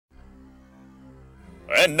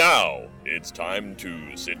And now, it's time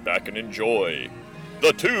to sit back and enjoy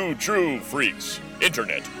the Two True Freaks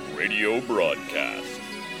Internet Radio Broadcast.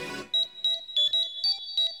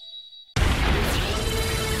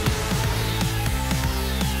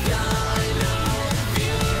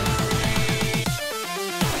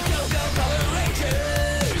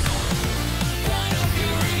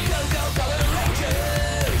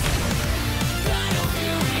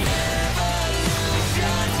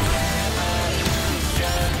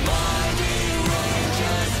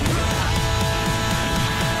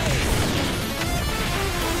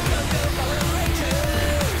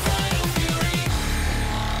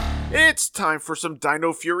 It's time for some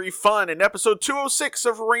Dino Fury fun in episode 206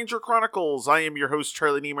 of Ranger Chronicles. I am your host,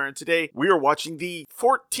 Charlie Niemeyer, and today we are watching the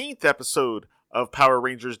 14th episode of Power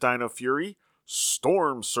Rangers Dino Fury,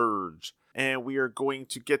 Storm Surge. And we are going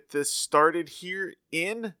to get this started here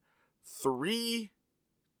in 3,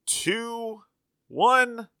 2,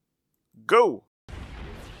 1, go!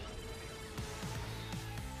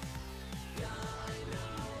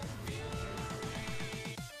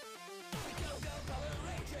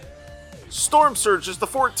 Storm Surge is the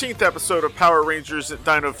 14th episode of Power Rangers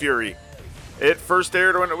Dino Fury. It first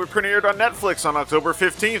aired when it premiered on Netflix on October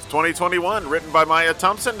 15th, 2021, written by Maya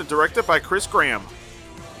Thompson and directed by Chris Graham.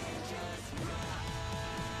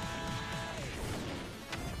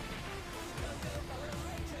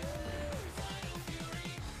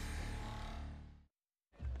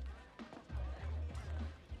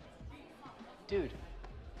 Dude,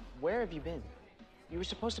 where have you been? You were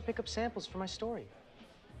supposed to pick up samples for my story.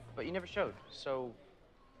 But you never showed, so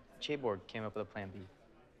Chayborg came up with a plan B.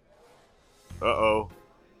 Uh-oh.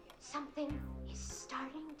 Something is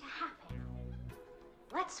starting to happen.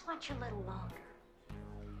 Let's watch a little longer.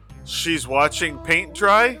 She's watching paint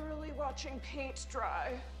dry? Literally watching paint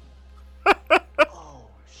dry. Oh,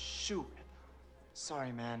 shoot.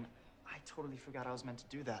 Sorry, man. I totally forgot I was meant to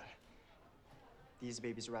do that. These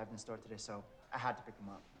babies arrived in the store today, so I had to pick them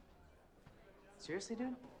up. Seriously,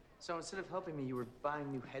 dude? So instead of helping me, you were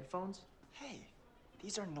buying new headphones? Hey,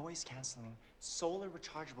 these are noise canceling, solar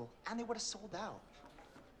rechargeable, and they would have sold out.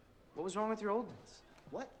 What was wrong with your old ones?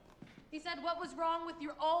 What? He said, what was wrong with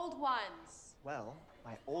your old ones? Well,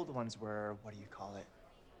 my old ones were, what do you call it?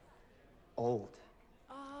 Old.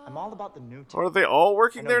 I'm all about the new tech. Are they all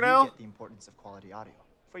working there I know now? you get the importance of quality audio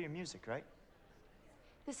for your music, right?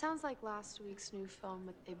 This sounds like last week's new phone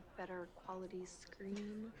with a better quality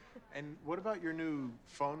screen. And what about your new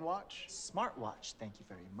phone watch? Smartwatch, thank you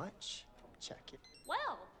very much. Check it.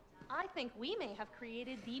 Well, I think we may have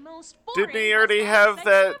created the most Didn't boring he already bus have thing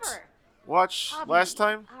that ever. watch Bobby, last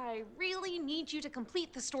time? I really need you to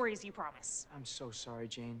complete the stories you promise. I'm so sorry,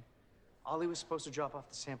 Jane. Ollie was supposed to drop off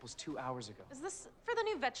the samples 2 hours ago. Is this for the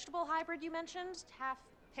new vegetable hybrid you mentioned? Half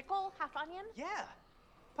pickle, half onion? Yeah,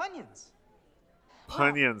 Punions.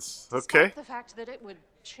 Punions. Despite Okay. the fact that it would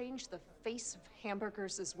change the face of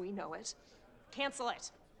hamburgers as we know it. Cancel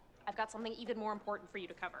it. I've got something even more important for you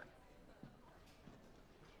to cover.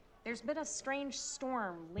 There's been a strange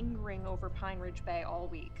storm lingering over Pine Ridge Bay all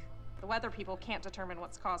week. The weather people can't determine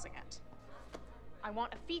what's causing it. I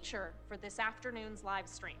want a feature for this afternoon's live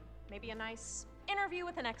stream. Maybe a nice interview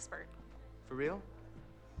with an expert. For real?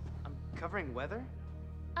 I'm covering weather?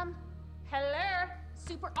 Hello?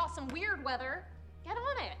 Super awesome weird weather. Get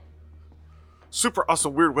on it. Super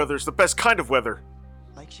awesome weird weather is the best kind of weather.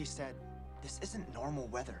 Like she said, this isn't normal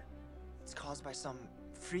weather. It's caused by some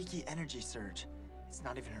freaky energy surge. It's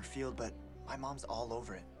not even her field, but my mom's all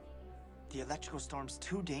over it. The electrical storm's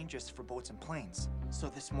too dangerous for boats and planes. So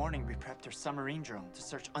this morning we prepped her submarine drone to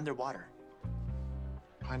search underwater.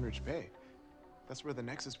 Pine Ridge Bay. That's where the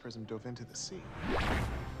Nexus prism dove into the sea.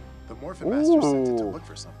 The Morphin Master sent it to look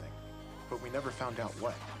for something, but we never found out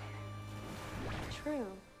what. True.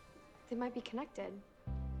 They might be connected.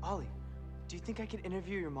 Ollie, do you think I could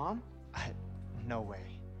interview your mom? No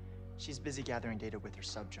way. She's busy gathering data with her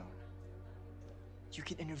sub-drone. You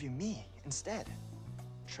could interview me instead.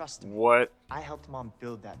 Trust me. What? I helped Mom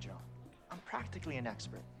build that drone. I'm practically an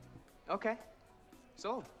expert. Okay.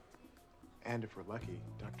 Sold. And if we're lucky,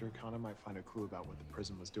 Dr. Akana might find a clue about what the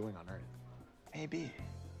prism was doing on Earth. Maybe.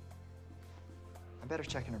 I better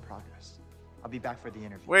check in her progress. I'll be back for the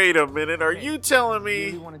interview. Wait a minute, are you telling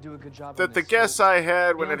Really me want to do a good job on that the this, guess so I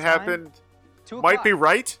had when be it on time? happened 2 might be o'clock.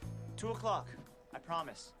 right? 2 o'clock. I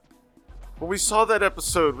promise. When we saw that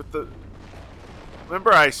episode with the...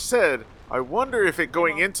 Remember I said, I wonder if it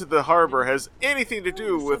going into the harbor has anything to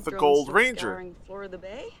do with the Gold Ranger. Florida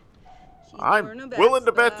Bay. I'm willing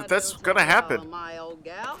to bet that that's gonna happen. My old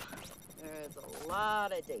gal. There's a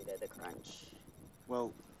lot of data to crunch.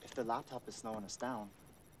 Well, if the laptop is slowing us down,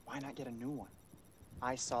 why not get a new one?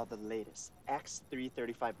 I saw the latest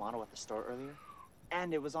X335 model at the store earlier,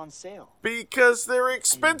 and it was on sale. Because they're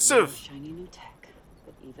expensive. Shiny new tech.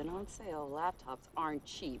 But even on sale, laptops aren't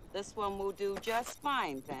cheap. This one will do just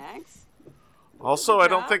fine, thanks. Also, I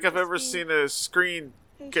don't think I've ever seen a screen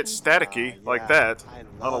get staticky like that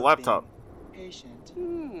on a laptop. Patient.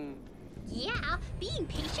 Yeah, being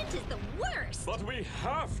patient is the worst. But we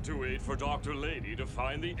have to wait for Dr. Lady to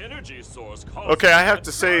find the energy source. Okay, I have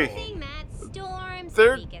to say,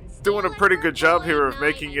 they're doing a pretty good job here of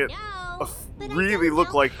making it really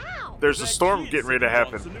look like there's a storm getting ready to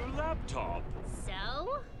happen. A new laptop.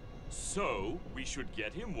 So, we should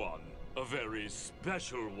get him one. A very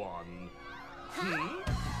special one.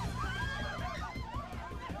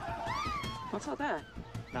 What's all that?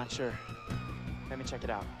 Not sure. Let me check it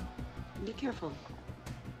out. Be careful.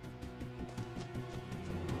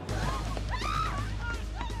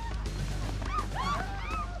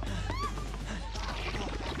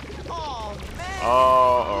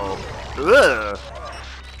 Oh, man! Ugh.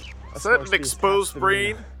 Is that an exposed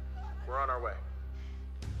brain? We're on our way.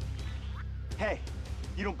 Hey,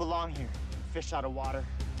 you don't belong here. Fish out of water.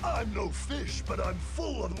 I'm no fish, but I'm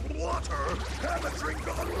full of water. Have a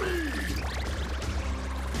drink on me.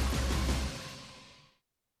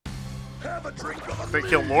 Have a drink on me. Think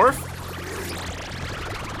he'll morph?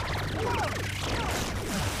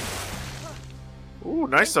 Ooh,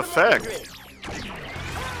 nice effect.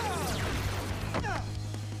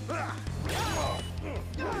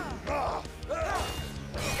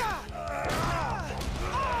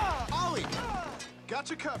 Ollie, got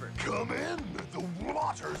you covered. Come in. The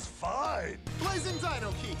water's fine. Blazing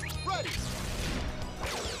Dino Key, ready.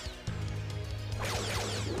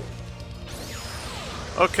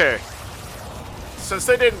 Okay. Since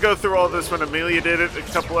they didn't go through all this when Amelia did it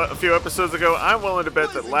a few episodes ago, I'm willing to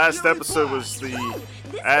bet that last episode was the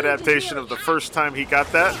adaptation of the first time he got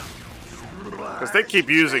that. Because they keep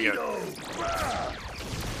using it.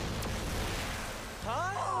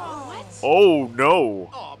 Oh no.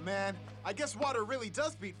 Oh man, I guess water really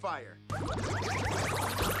does beat fire.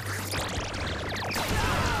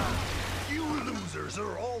 You losers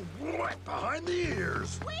are all wet behind the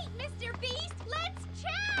ears. wait, Mr. Beast, let's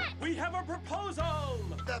chat! We have a proposal!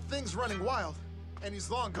 That thing's running wild, and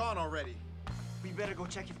he's long gone already. We better go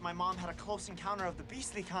check if my mom had a close encounter of the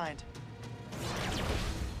beastly kind.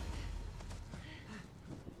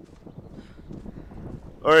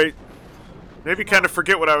 Alright. Maybe kind of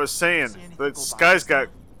forget what I was saying. The skies got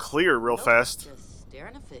clear real fast. Just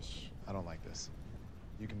staring at a fish. I don't like this.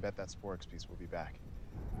 You can bet that Sporix piece will be back.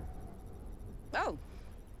 Oh,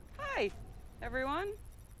 hi, everyone.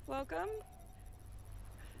 Welcome.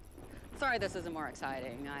 Sorry this isn't more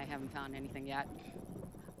exciting. I haven't found anything yet.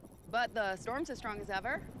 But the storm's as strong as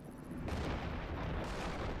ever.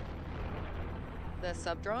 The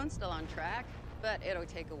sub-drone's still on track, but it'll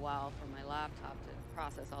take a while for my laptop to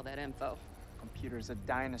process all that info. Computer's a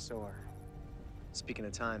dinosaur. Speaking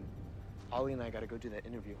of time, Ollie and I gotta go do that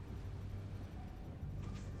interview.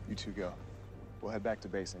 You two go. We'll head back to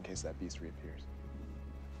base in case that beast reappears.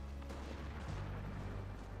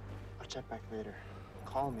 I'll check back later.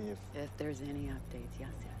 Call me if there's any updates, yes.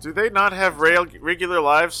 Do they not have regular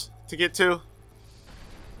lives to get to?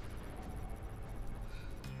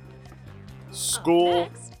 School,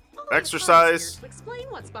 Next, exercise. to explain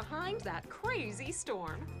what's behind that crazy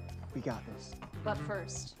storm. we got this. But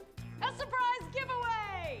first, a surprise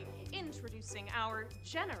giveaway! Introducing our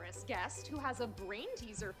generous guest who has a brain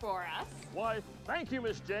teaser for us. Why, thank you,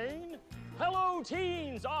 Miss Jane. Hello,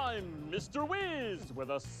 teens. I'm Mr. Wiz with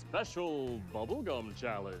a special bubblegum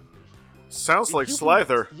challenge. Sounds like If you can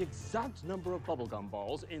Slither. guess the exact number of bubblegum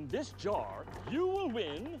balls in this jar, you will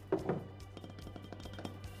win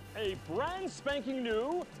a brand spanking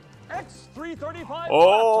new X335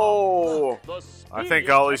 Oh, laptop. The I think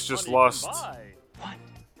speediest Ollie's tech just money can lost. buy. What?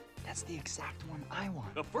 That's the exact one I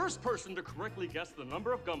want. The first person to correctly guess the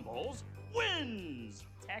number of gumballs wins.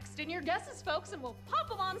 Text in your guesses, folks, and we'll pop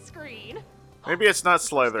them on screen. Maybe it's not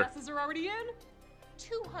Slither. Guesses are already in.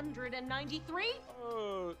 293?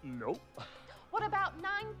 Nope. What about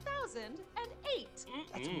 9,008?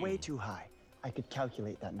 That's way too high. I could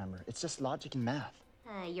calculate that number. It's just logic and math.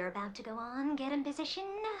 You're about to go on, get in position.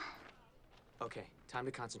 Okay, time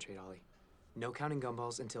to concentrate, Ollie. No counting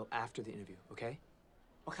gumballs until after the interview, okay?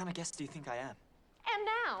 What kind of guest do you think I am? And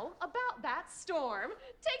now, about that storm.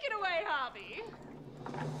 Take it away, Hobby.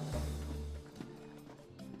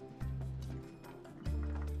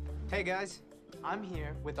 Hey guys, I'm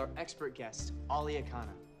here with our expert guest, Ollie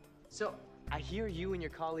Akana. So, I hear you and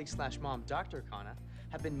your colleague slash mom, Dr. Akana,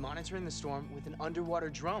 have been monitoring the storm with an underwater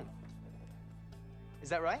drone. Is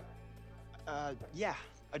that right? Yeah,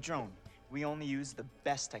 a drone. We only use the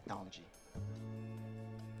best technology.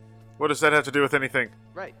 What does that have to do with anything?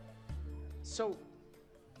 Right. So,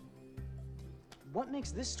 what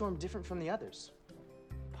makes this storm different from the others?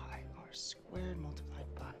 Pi r squared multiplied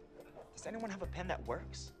by... Does anyone have a pen that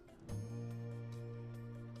works?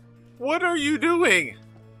 What are you doing?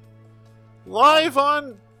 Live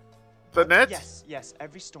on the net? Yes,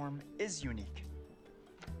 every storm is unique.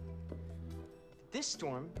 This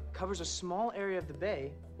storm covers a small area of the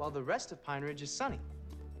bay while the rest of Pine Ridge is sunny.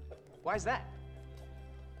 Why is that?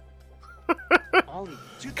 Ollie,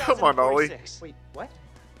 Come on, Ollie. 2046. Wait, what?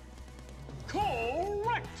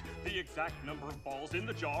 Correct! The exact number of balls in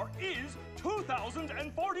the jar is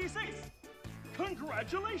 2,046.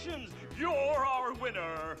 Congratulations! You're our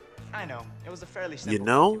winner! I know, it was a fairly simple You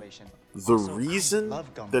know, calculation. the Also, I reason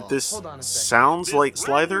love gumballs. that this Hold on a second. sounds This like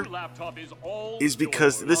brand new Slyther laptop is all is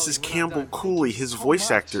because yours. this is Ollie, we're not Campbell done. Cooley, Thank you his so voice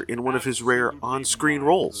much. actor in one of his rare Absolutely on-screen my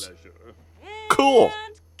roles. pleasure. Cool.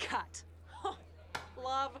 And cut.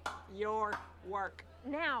 Love your work.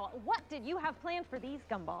 Now, what did you have planned for these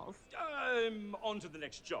gumballs? On to the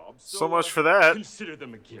next job. So much for that. Consider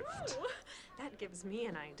them a gift. Ooh, that gives me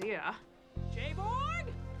an idea. J-Borg,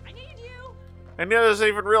 I need you. And he doesn't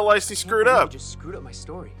even realize he screwed I up. just screwed up my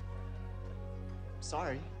story.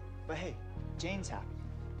 Sorry, but hey, Jane's happy.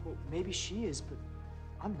 Well, maybe she is, but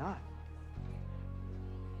I'm not.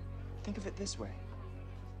 Think of it this way.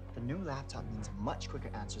 The new laptop means much quicker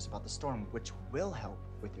answers about the storm, which will help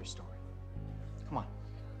with your story. Come on,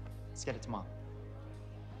 let's get it to Mom.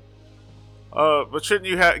 But shouldn't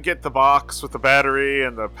you get the box with the battery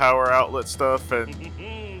and the power outlet stuff and...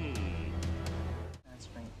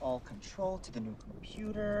 Transferring all control to the new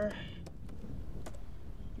computer.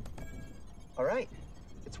 All right,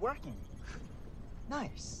 it's working.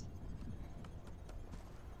 Nice.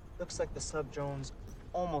 Looks like the sub-drone's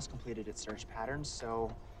almost completed its search pattern,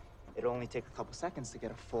 so it'll only take a couple seconds to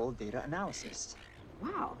get a full data analysis.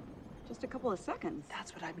 Wow, just a couple of seconds.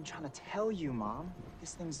 That's what I've been trying to tell you, Mom.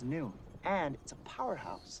 This thing's new, and it's a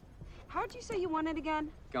powerhouse. How'd you say you won it again?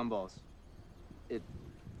 Gumballs. It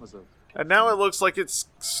was a... And now it looks like it's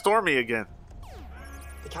stormy again.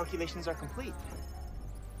 The calculations are complete.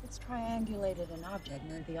 It's triangulated an object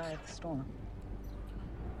near the eye of the storm.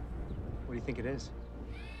 What do you think it is?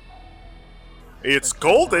 It's To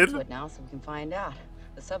golden. it now, so we can find out.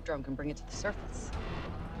 The subdrone can bring it to the surface.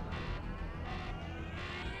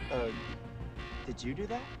 Did you do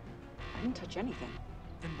that? I didn't touch anything.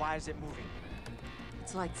 Then why is it moving?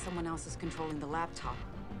 It's like someone else is controlling the laptop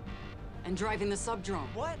and driving the subdrone.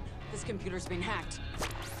 What? This computer's been hacked.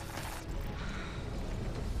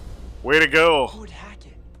 Way to go. Who would hack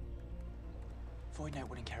it? Void Knight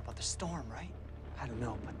wouldn't care about the storm, right? I don't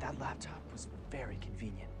know, but that laptop was very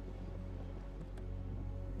convenient.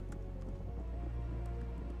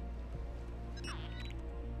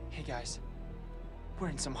 Hey guys, we're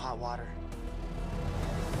in some hot water.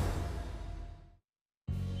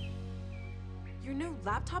 Your new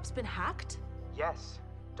laptop's been hacked? Yes.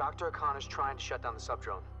 Dr. Akan is trying to shut down the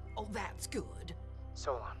subdrone. Oh, that's good.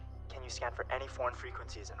 Solon, can you scan for any foreign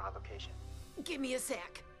frequencies in our location? Give me a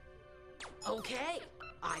sec. Okay,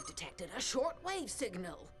 I've detected a shortwave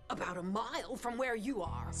signal about a mile from where you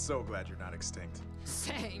are. So glad you're not extinct.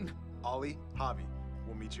 Same. Ollie, Javi,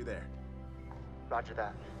 we'll meet you there. Roger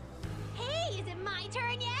that. Hey, is it my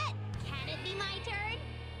turn yet? Can it be my turn?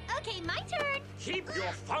 Okay, my turn. Keep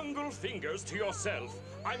your fungal fingers to yourself.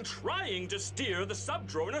 I'm trying to steer the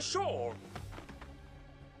subdrone ashore.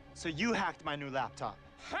 So you hacked my new laptop.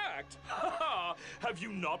 Hacked? Ha ha! Have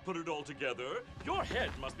you not put it all together? Your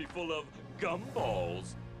head must be full of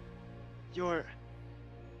gumballs. You're...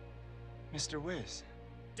 Mr. Wiz.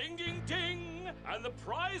 Ding, ding, ding! And the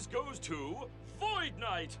prize goes to Void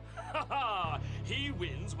Knight. Ha ha! He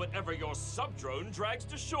wins whatever your subdrone drags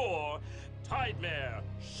to shore. Tidemare,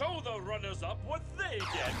 show the runners-up what they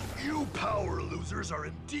get. You power losers are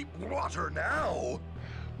in deep water now.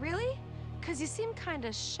 Really? 'Cause you seem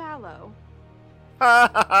kinda shallow.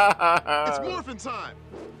 It's morphin' time!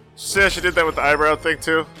 See how she did that with the eyebrow thing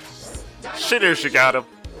too? She knew she got him.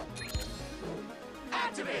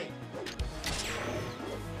 Activate!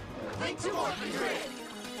 Link to Orphan Grid!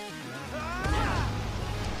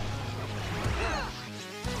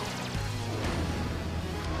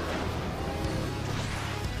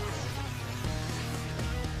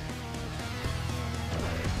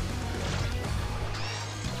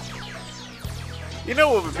 You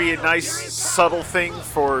know what would be a nice subtle thing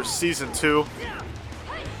for season 2?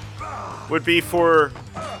 Would be for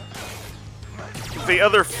the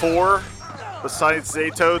other 4, besides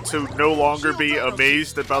Zato, to no longer be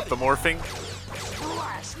amazed about the morphing.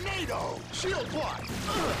 NATO! Shield block!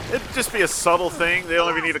 It'd just be a subtle thing. They don't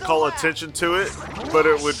even need to call attention to it. But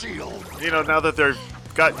it would, you know, now that they've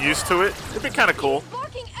gotten used to it, it'd be kind of cool.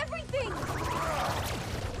 Blocking everything!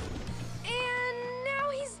 And now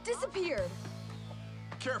he's disappeared.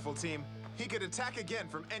 Careful, team. He could attack again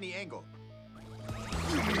from any angle.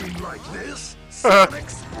 You mean like this? Sonic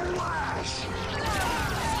Splash!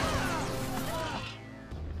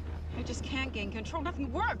 I just can't gain control.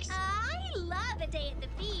 Nothing works. I love a day at the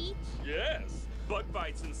beach. Yes, bug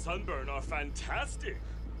bites and sunburn are fantastic.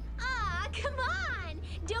 Ah, come on!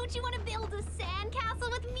 Don't you want to build a sandcastle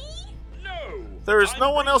with me? No! There is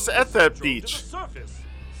no one else bringing at that the beach. surface.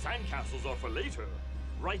 Sandcastles are for later.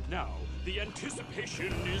 Right now, the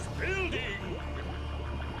anticipation is building.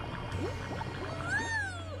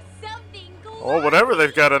 Something cool. Oh, whatever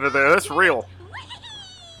they've got under there, that's real.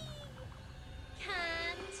 Come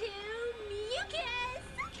to Mucus.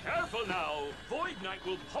 Careful now. Void Knight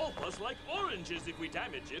will pulp us like oranges if we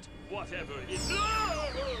damage it, whatever it is.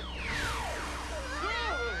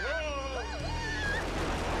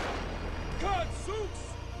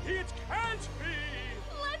 Gadzooks! It can't be!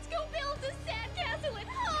 Let's go build a sandcastle at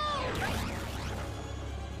home.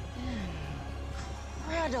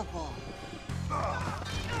 Incredible.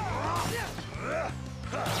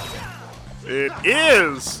 It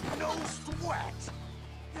is! No sweat!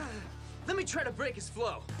 Let me try to break his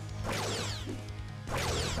flow.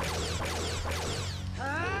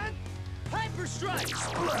 Hyper strike!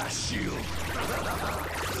 Splash shield!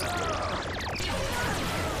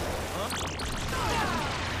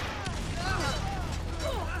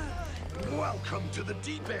 Welcome to the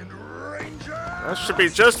deep end, Ranger! That should be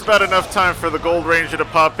just about enough time for the Gold Ranger to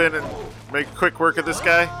pop in and make quick work of this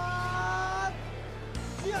guy.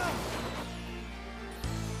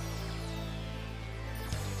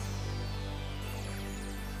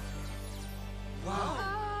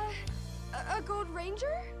 A Gold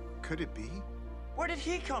Ranger? Could it be? Where did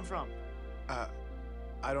he come from?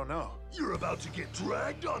 I don't know. You're about to get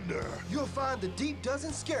dragged under. You'll find the deep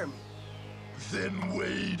doesn't scare me. Then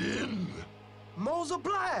wade in. Moza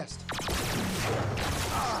Blast!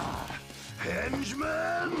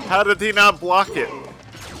 Henchman! How did he not block it?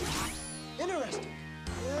 Interesting.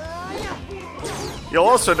 You'll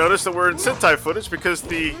also notice that we're in Sentai footage because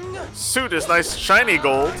the suit is nice shiny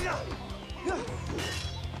gold.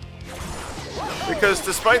 Because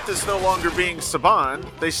despite this no longer being Saban,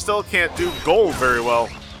 they still can't do gold very well.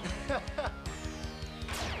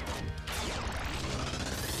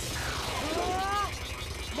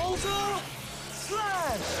 Moza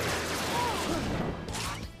Slash!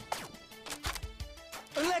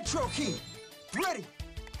 Electro Key! Ready!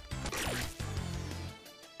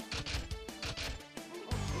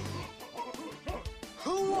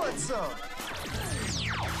 Who wants some?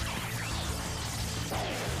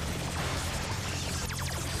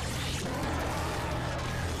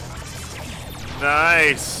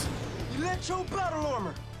 Nice. Electro Battle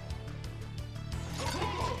Armor!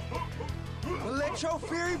 Electro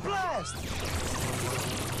Fury Blast!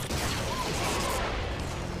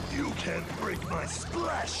 You can't break my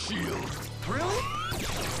splash shield. Really?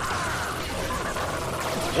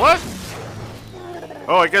 What?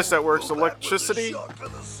 Oh, I guess that works. Electricity? Shock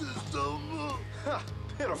of the system. Ha,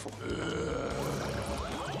 pitiful.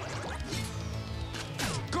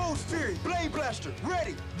 Gold Fury Blade Blaster,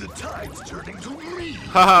 ready! The tide's turning to me.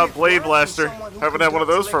 Haha, Blade Blaster. Haven't had one of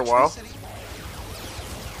those for a while.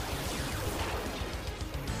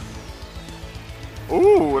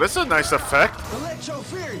 Ooh, that's a nice effect. Electro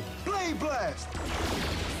Fury Blade Blast!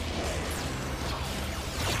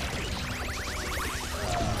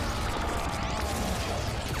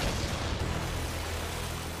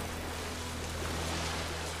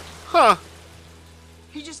 Huh.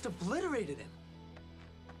 He just obliterated him.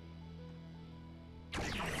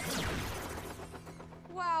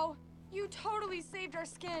 Wow, you totally saved our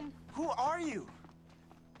skin. Who are you?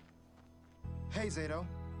 Hey, Zato.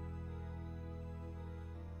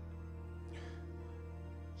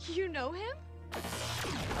 You know him?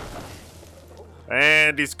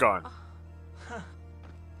 And he's gone.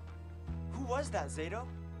 Who was that, Zato?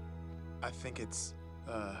 I think it's,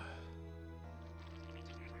 The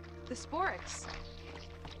Sporix.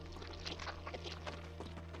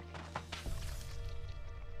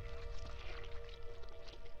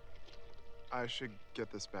 I should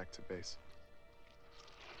get this back to base.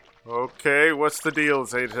 Okay, what's the deal,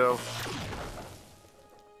 Zato?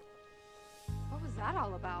 What was that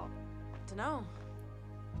all about? Dunno.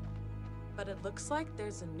 But it looks like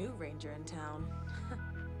there's a new ranger in town.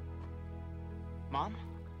 Mom?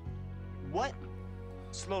 What?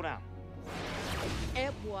 Slow down.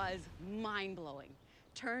 It was mind-blowing.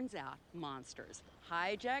 Turns out monsters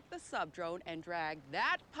hijacked the subdrone and dragged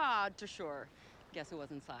that pod to shore. Guess who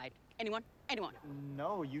was inside? Anyone? Anyone?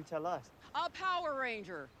 No, you tell us. A Power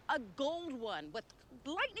Ranger. A gold one with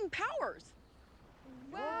lightning powers.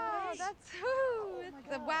 Wow,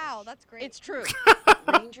 that's great. It's true.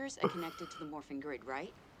 Rangers are connected to the morphing grid,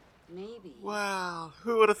 right? Maybe. Wow,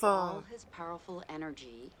 who would have thought? All his powerful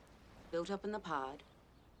energy built up in the pod,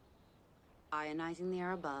 ionizing the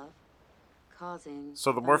air above, causing.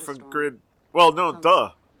 So the morphing grid. Well, no,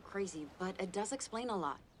 duh. Crazy, but it does explain a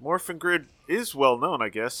lot. Morphing grid is well known, I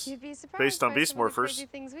guess, You'd be surprised based on by beast some of the morphers. crazy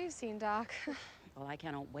things we've seen, Doc. Well, I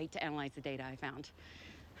cannot wait to analyze the data I found.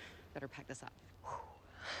 Better pack this up.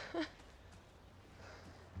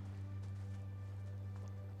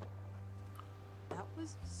 That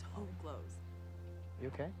was so close. You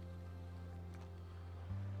okay?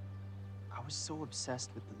 I was so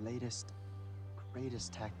obsessed with the latest,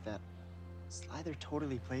 greatest tech that Slither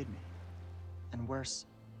totally played me. And worse,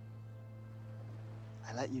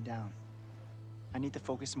 I let you down. I need to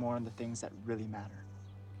focus more on the things that really matter.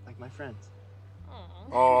 Like my friends.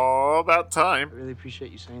 Oh, about time. I really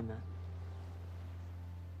appreciate you saying that.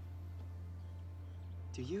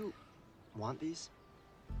 Do you want these?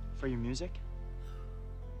 For your music?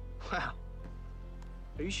 Wow.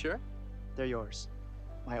 Are you sure? They're yours.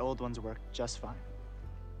 My old ones work just fine.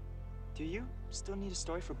 Do you still need a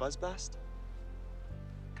story for BuzzBlast?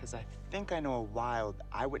 Because I think I know a wild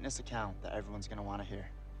eyewitness account that everyone's gonna want to hear.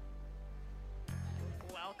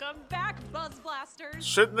 Welcome back, Buzz Blasters.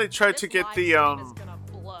 Shouldn't they try to get the Is gonna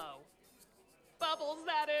blow. Bubbles,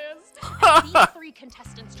 that is. These three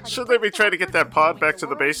contestants try Should they be trying to get that pod back to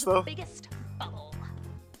the base, though? Biggest bubble.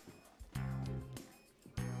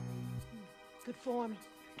 Good form.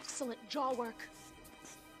 Excellent jaw work.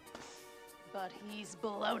 But he's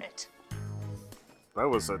blown it. That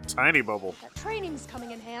was a tiny bubble. That training's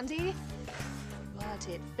coming in handy. But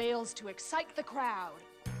it fails to excite the crowd.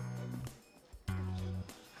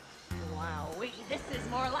 Wowee, this is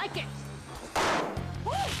more like it.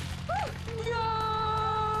 No!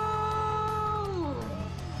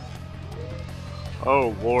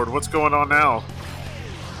 Oh, Lord, what's going on now?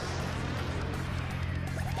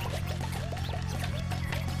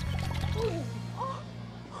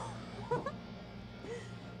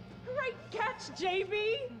 Great catch,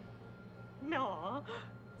 JB! No,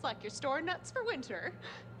 it's like you're storing nuts for winter.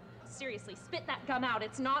 Seriously, spit that gum out.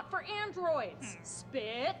 It's not for androids.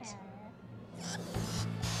 Spit.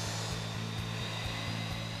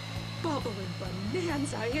 Bubbling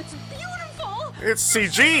bonanza. It's beautiful. It's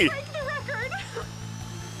CG. Break the record.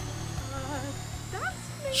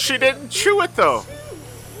 She didn't chew it, though.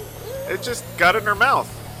 It just got in her mouth.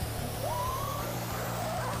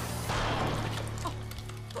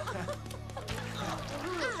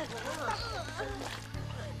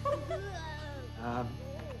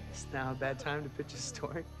 It's now a bad time to pitch a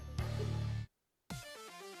story.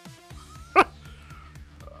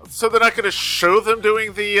 So they're not going to show them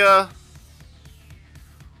doing the,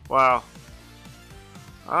 Wow.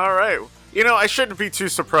 Alright. You know, I shouldn't be too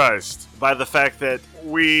surprised by the fact that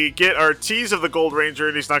we get our tease of the Gold Ranger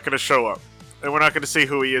and he's not going to show up. And we're not going to see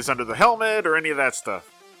who he is under the helmet or any of that stuff.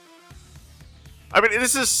 I mean,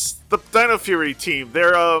 this is the Dino Fury team.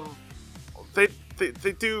 They're, they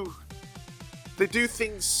do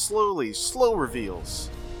things slowly, slow reveals.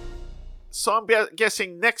 So I'm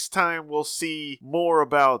guessing next time we'll see more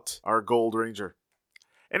about our Gold Ranger.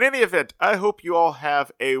 In any event, I hope you all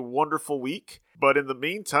have a wonderful week. But in the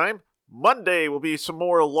meantime, Monday will be some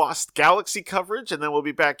more Lost Galaxy coverage, and then we'll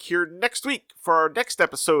be back here next week for our next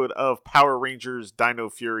episode of Power Rangers Dino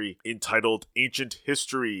Fury, entitled Ancient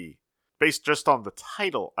History. Based just on the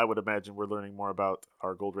title, I would imagine we're learning more about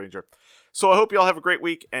our Gold Ranger. So I hope you all have a great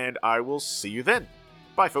week, and I will see you then.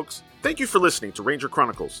 Bye, folks. Thank you for listening to Ranger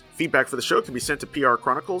Chronicles. Feedback for the show can be sent to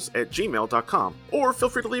prchronicles@gmail.com, or feel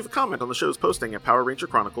free to leave a comment on the show's posting at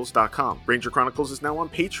powerrangerchronicles.com. Ranger Chronicles is now on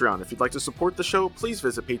Patreon. If you'd like to support the show, please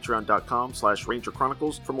visit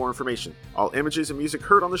patreon.com/rangerchronicles for more information. All images and music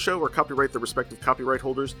heard on the show are copyright their respective copyright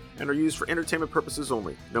holders and are used for entertainment purposes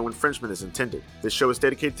only. No infringement is intended. This show is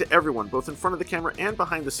dedicated to everyone, both in front of the camera and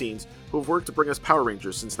behind the scenes, who have worked to bring us Power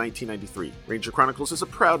Rangers since 1993. Ranger Chronicles is a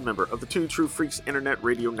proud member of the Two True Freaks Internet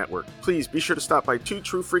Radio Network. Please be sure to stop by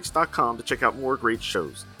twotruefreaks.com to check out more great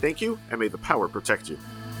shows. Thank you, and may the power protect you.